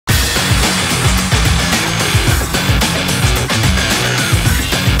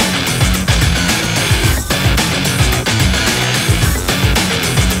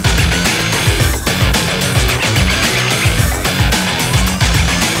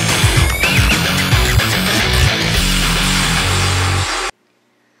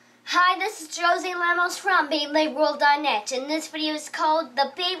from BeybladeWorld.net, and this video is called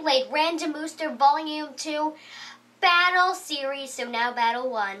the Beyblade Random Booster Volume 2 Battle Series, so now Battle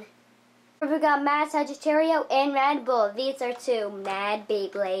 1. We got Mad Sagittario and Mad Bull. These are two Mad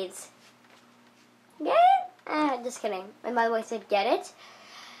Beyblades. Get it? Just kidding. And by the way, I said get it.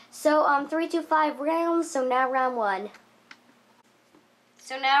 So, 3, 2, 5 rounds, so now round 1.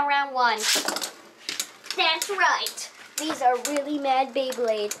 So now round 1. That's right. These are really mad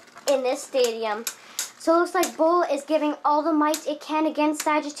Beyblades in this stadium. So it looks like Bull is giving all the might it can against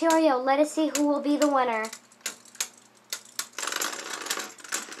Sagittario. Let us see who will be the winner.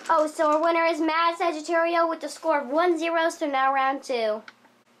 Oh, so our winner is Mad Sagittario with the score of 1-0, so now round 2.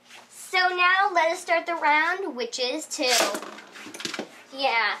 So now let us start the round, which is 2.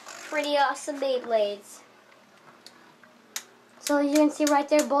 Yeah, pretty awesome Beyblades. So as you can see right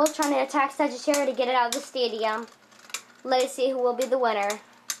there, Bull's trying to attack Sagittario to get it out of the stadium. Let us see who will be the winner.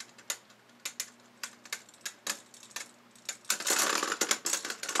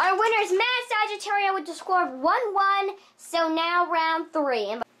 Our winner is Mad Sagittario with the score of 1-1. So now round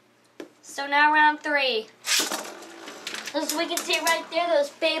 3. So now round 3. As we can see right there, those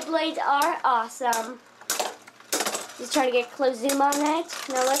Beyblades are awesome. Just trying to get a close zoom on that.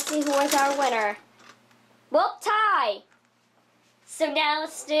 Now let's see who is our winner. Well, tie. So now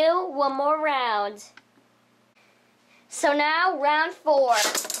let's do one more round. So now round 4.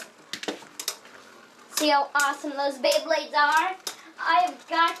 See how awesome those Beyblades are? I have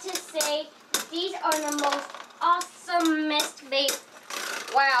got to say, these are the most awesomest Beyblades.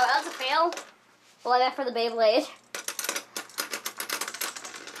 Wow, that was a fail. Well, I got for the Beyblade.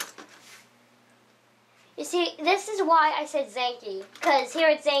 You see, this is why I said Zankye. Because here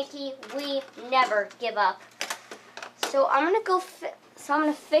at Zankye, we never give up. So I'm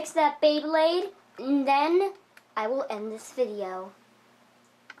gonna fix that Beyblade, and then I will end this video.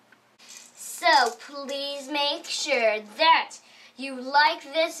 So please make sure that you like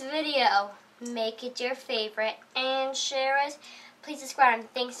this video, make it your favorite, and share it. Please subscribe,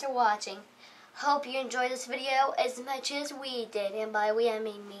 and thanks for watching. Hope you enjoyed this video as much as we did, and by we I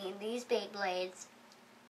mean me and these Beyblades.